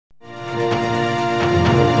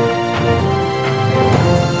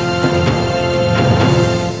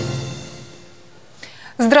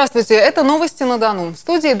Здравствуйте, это новости на Дону. В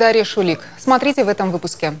студии Дарья Шулик. Смотрите в этом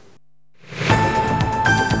выпуске.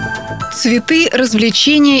 Цветы,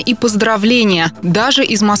 развлечения и поздравления. Даже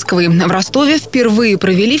из Москвы. В Ростове впервые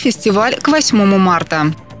провели фестиваль к 8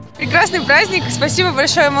 марта. Прекрасный праздник. Спасибо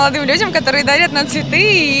большое молодым людям, которые дарят нам цветы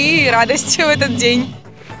и радость в этот день.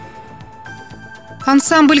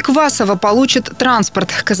 Ансамбль Квасова «Получит, транспорт».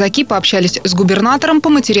 Казаки пообщались с губернатором по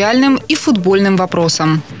материальным и футбольным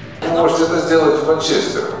вопросам. Вы можете это сделать в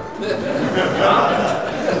Манчестере.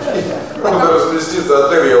 Надо разместиться,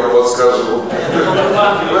 отель я вам подскажу.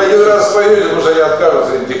 Вы один раз поедете, потому что они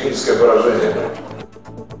откажутся, им техническое поражение.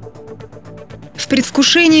 В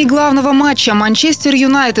предвкушении главного матча Манчестер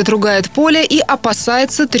Юнайтед ругает поле и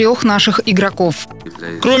опасается 3 наших игроков.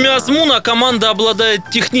 Кроме Азмуна, команда обладает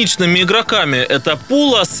техничными игроками. Это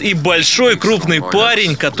Пулас и большой крупный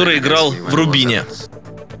парень, который играл в Рубине.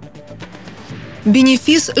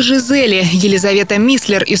 Бенефис Жизели. Елизавета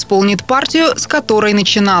Мислер исполнит партию, с которой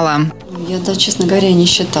начинала. Я, честно говоря, не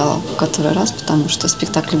считала в который раз, потому что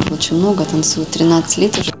спектаклей было очень много, танцую 13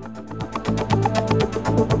 лет уже.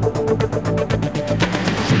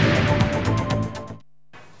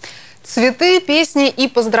 Цветы, песни и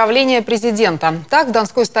поздравления президента. Так в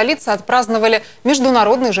донской столице отпраздновали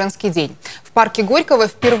Международный женский день. В парке Горького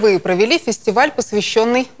впервые провели фестиваль,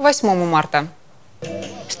 посвященный 8 марта.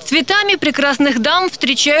 С цветами прекрасных дам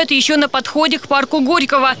встречают еще на подходе к парку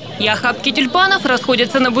Горького. И охапки тюльпанов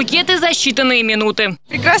расходятся на букеты за считанные минуты.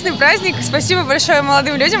 Прекрасный праздник. Спасибо большое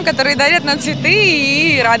молодым людям, которые дарят нам цветы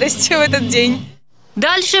и радость в этот день.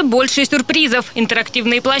 Дальше больше сюрпризов.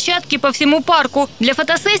 Интерактивные площадки по всему парку. Для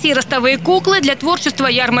фотосессий ростовые куклы, для творчества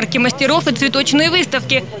ярмарки мастеров и цветочные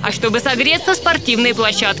выставки. А чтобы согреться, спортивные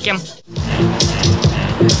площадки.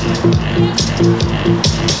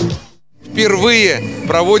 Впервые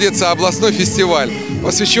проводится областной фестиваль,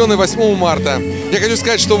 посвященный 8 марта. Я хочу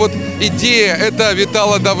сказать, что вот идея эта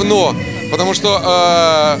витала давно, потому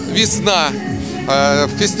что весна,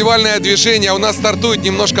 фестивальное движение у нас стартует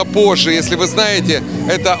немножко позже. Если вы знаете,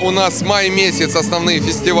 это у нас май месяц основные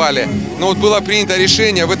фестивали. Но вот было принято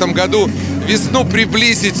решение в этом году весну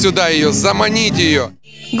приблизить сюда ее, заманить ее.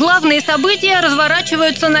 Главные события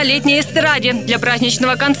разворачиваются на летней эстраде. Для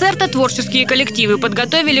праздничного концерта творческие коллективы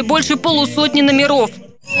подготовили больше полусотни номеров.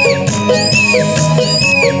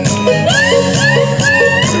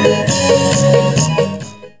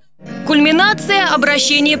 Кульминация –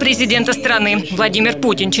 обращение президента страны. Владимир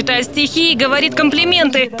Путин читает стихи и говорит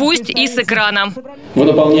комплименты, пусть и с экрана. Вы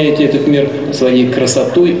наполняете этот мир своей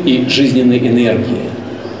красотой и жизненной энергией.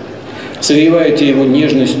 Согреваете его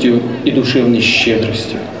нежностью и душевной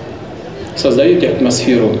щедростью. Создаете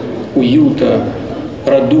атмосферу уюта,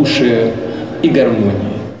 радушия и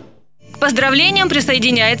гармонии. К поздравлениям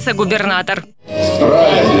присоединяется губернатор. С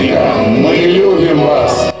праздником! Мы любим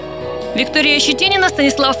вас! Виктория Щетинина,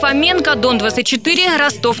 Станислав Фоменко, ДОН24,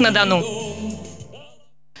 Ростов-на-Дону.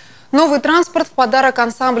 Новый транспорт в подарок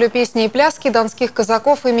ансамблю песни и пляски донских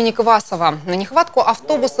казаков имени Квасова. На нехватку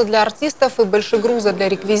автобуса для артистов и большегруза для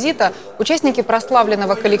реквизита участники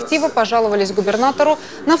прославленного коллектива пожаловались губернатору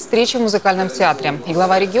на встрече в музыкальном театре. И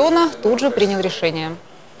глава региона тут же принял решение.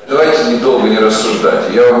 Давайте недолго не рассуждать.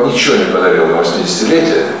 Я вам ничего не подарил на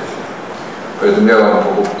 80-летие, поэтому я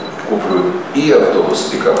вам куплю и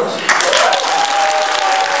автобус, и КамАЗ.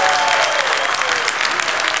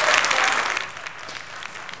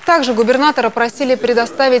 Также губернатора просили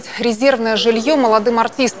предоставить резервное жилье молодым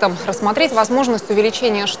артистам, рассмотреть возможность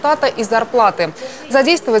увеличения штата и зарплаты,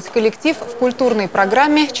 задействовать коллектив в культурной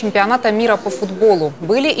программе чемпионата мира по футболу.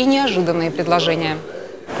 Были и неожиданные предложения.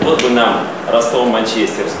 Вот бы нам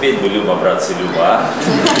Ростов-Манчестер, спеть бы Люба, братцы, Люба.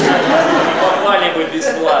 Попали бы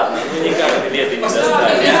бесплатно, но никак билеты не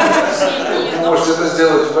достали. Вы можете это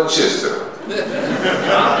сделать в Манчестере.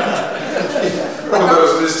 Надо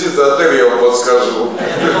разместиться, отель я вам подскажу.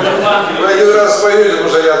 Вы один раз поедете, потому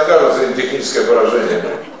что они откажутся, им техническое поражение.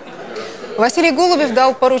 Василий Голубев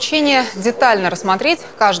дал поручение детально рассмотреть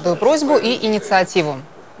каждую просьбу и инициативу.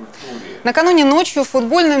 Накануне ночью в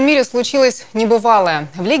футбольном мире случилось небывалое.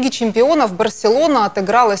 В Лиге чемпионов Барселона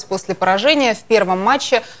отыгралась после поражения в первом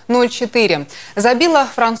матче 0-4. Забила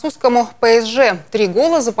французскому ПСЖ 3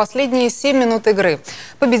 гола за последние 7 минут игры.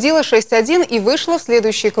 Победила 6-1 и вышла в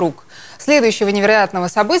следующий круг. Следующего невероятного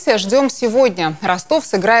события ждем сегодня. Ростов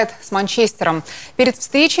сыграет с Манчестером. Перед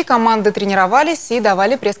встречей команды тренировались и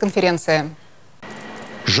давали пресс-конференции.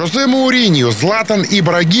 Жозе Мауриньо, Златан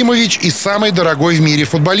Ибрагимович и самый дорогой в мире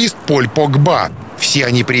футболист Поль Погба. Все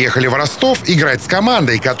они приехали в Ростов играть с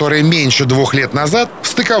командой, которая меньше 2 лет назад в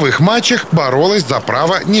стыковых матчах боролась за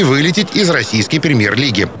право не вылететь из российской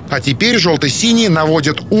премьер-лиги. А теперь желто-синие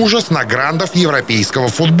наводят ужас на грандов европейского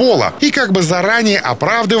футбола. И как бы заранее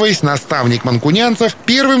оправдываясь, наставник манкунянцев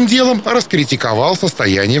первым делом раскритиковал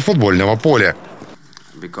состояние футбольного поля.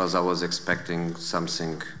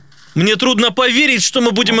 Мне трудно поверить, что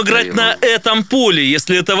мы будем играть на этом поле,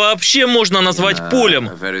 если это вообще можно назвать полем.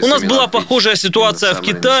 У нас была похожая ситуация в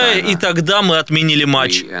Китае, и тогда мы отменили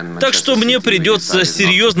матч. Так что мне придется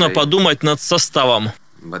серьезно подумать над составом.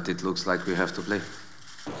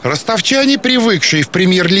 Ростовчане, привыкшие в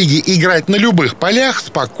премьер-лиге играть на любых полях,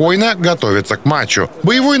 спокойно готовятся к матчу.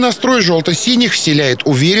 Боевой настрой желто-синих вселяет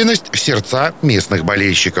уверенность в сердца местных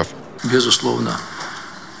болельщиков. Безусловно,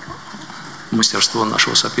 мастерство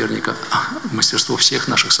нашего соперника, мастерство всех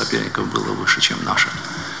наших соперников было выше, чем наше.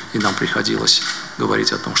 И нам приходилось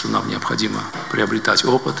говорить о том, что нам необходимо приобретать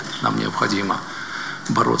опыт, нам необходимо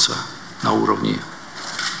бороться на уровне,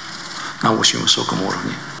 на очень высоком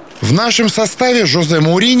уровне. В нашем составе Жозе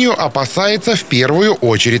Мауриньо опасается в первую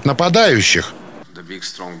очередь нападающих.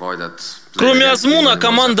 Кроме Азмуна,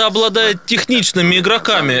 команда обладает техничными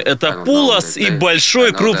игроками. Это Пулас и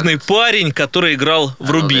большой крупный парень, который играл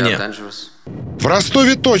в Рубине. В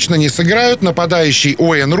Ростове точно не сыграют нападающий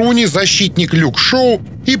Уэйн Руни, защитник Люк Шоу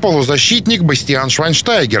и полузащитник Бастиан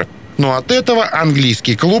Швайнштайгер. Но от этого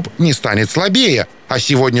английский клуб не станет слабее, а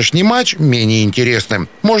сегодняшний матч менее интересным.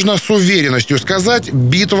 Можно с уверенностью сказать,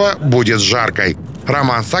 битва будет жаркой.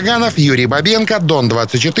 Роман Саганов, Юрий Бабенко,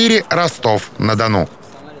 Дон-24, Ростов-на-Дону.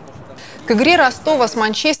 К игре Ростова с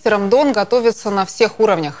Манчестером Дон готовится на всех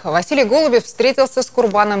уровнях. Василий Голубев встретился с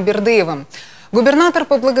Курбаном Бердыевым. Губернатор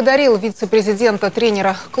поблагодарил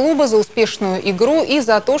вице-президента-тренера клуба за успешную игру и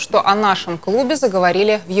за то, что о нашем клубе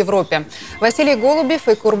заговорили в Европе. Василий Голубев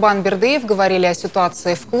и Курбан Бердыев говорили о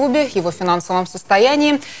ситуации в клубе, его финансовом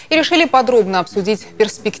состоянии и решили подробно обсудить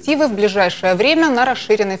перспективы в ближайшее время на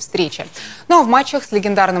расширенной встрече. Ну а в матчах с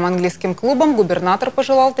легендарным английским клубом губернатор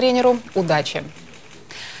пожелал тренеру удачи.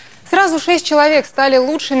 Сразу 6 человек стали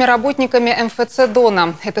лучшими работниками МФЦ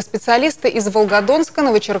Дона. Это специалисты из Волгодонска,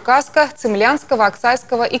 Новочеркасска, Цимлянского,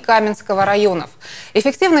 Аксайского и Каменского районов.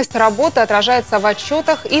 Эффективность работы отражается в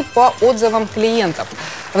отчетах и по отзывам клиентов.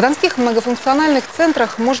 В донских многофункциональных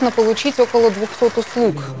центрах можно получить около 200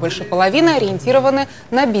 услуг. Больше половины ориентированы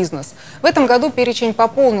на бизнес. В этом году перечень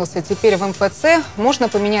пополнился. Теперь в МФЦ можно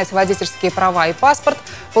поменять водительские права и паспорт,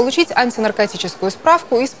 получить антинаркотическую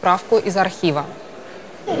справку и справку из архива.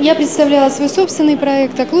 Я представляла свой собственный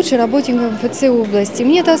проект как лучший работник МФЦ области.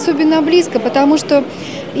 Мне это особенно близко, потому что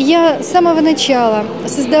я с самого начала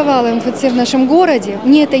создавала МФЦ в нашем городе.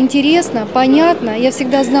 Мне это интересно, понятно. Я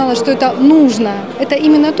всегда знала, что это нужно. Это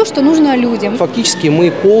именно то, что нужно людям. Фактически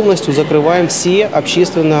мы полностью закрываем все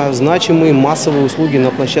общественно значимые массовые услуги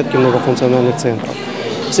на площадке многофункциональных центров.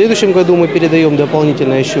 В следующем году мы передаем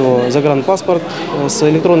дополнительно еще загранпаспорт с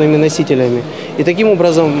электронными носителями. И таким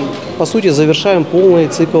образом, по сути, завершаем полный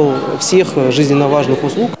цикл всех жизненно важных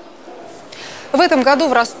услуг. В этом году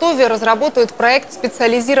в Ростове разработают проект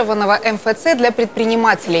специализированного МФЦ для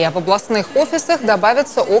предпринимателей, а в областных офисах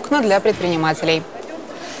добавятся окна для предпринимателей.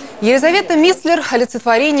 Елизавета Мислер –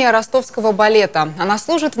 олицетворение ростовского балета. Она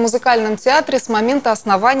служит в музыкальном театре с момента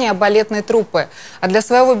основания балетной труппы. А для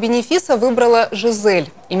своего бенефиса выбрала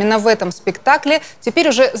 «Жизель». Именно в этом спектакле теперь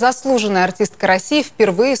уже заслуженная артистка России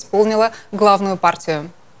впервые исполнила главную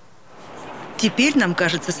партию. Теперь нам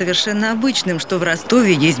кажется совершенно обычным, что в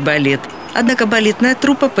Ростове есть балет. Однако балетная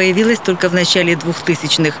труппа появилась только в начале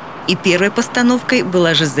 2000-х. И первой постановкой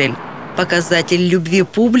была «Жизель». Показатель любви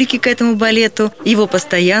публики к этому балету, его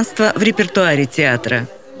постоянство в репертуаре театра.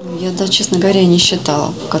 Я, да, честно говоря, не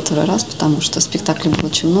считала в который раз, потому что спектаклей было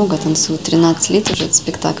очень много. Танцую 13 лет уже, это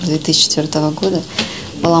спектакль 2004 года.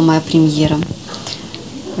 Была моя премьера.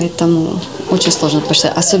 Поэтому очень сложно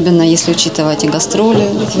посчитать, особенно если учитывать и гастроли.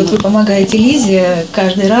 Вот вы помогаете Лизе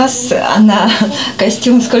каждый раз, она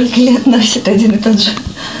костюм сколько лет носит один и тот же?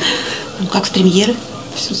 Ну, как с премьеры.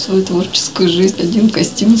 Всю свою творческую жизнь один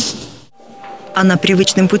костюм. Она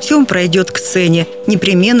привычным путем пройдет к сцене,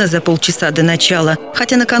 непременно за полчаса до начала.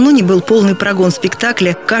 Хотя накануне был полный прогон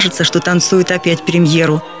спектакля, кажется, что танцует опять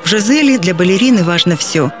премьеру. В «Жизели» для балерины важно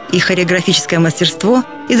все – и хореографическое мастерство,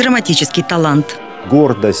 и драматический талант.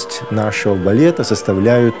 Гордость нашего балета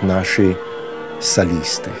составляют наши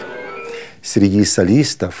солисты. Среди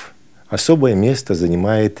солистов особое место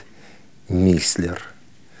занимает Мислер.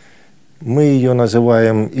 Мы ее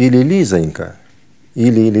называем или Лизонька,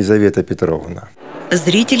 или Елизавета Петровна.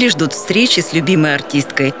 Зрители ждут встречи с любимой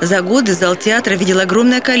артисткой. За годы зал театра видел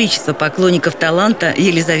огромное количество поклонников таланта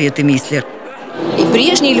Елизаветы Мислер. И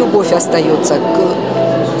прежняя любовь остается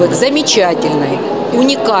к замечательной,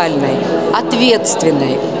 уникальной,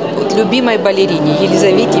 ответственной, любимой балерине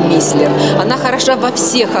Елизавете Мислер. Она хороша во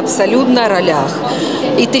всех абсолютно ролях.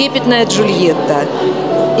 И трепетная Джульетта,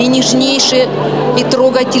 и нежнейшая, и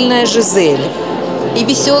трогательная Жизель, и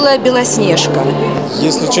веселая Белоснежка.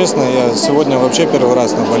 Если честно, я сегодня вообще первый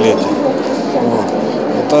раз на балете.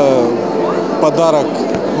 Это подарок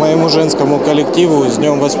моему женскому коллективу с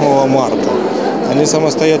днем 8 марта. Они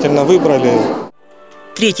самостоятельно выбрали.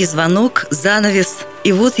 Третий звонок, занавес.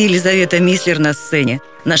 И вот Елизавета Мислер на сцене.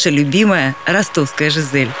 Наша любимая ростовская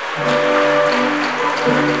Жизель.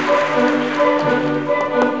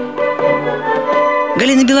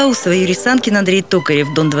 Галина Белоусова, Юрий Санкин, Андрей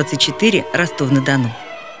Токарев, Дон-24, Ростов-на-Дону.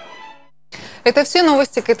 Это все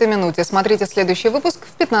новости к этой минуте. Смотрите следующий выпуск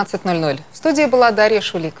в 15:00. В студии была Дарья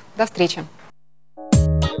Шулик. До встречи.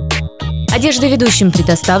 Одежда ведущим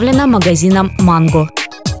предоставлена магазином «Манго».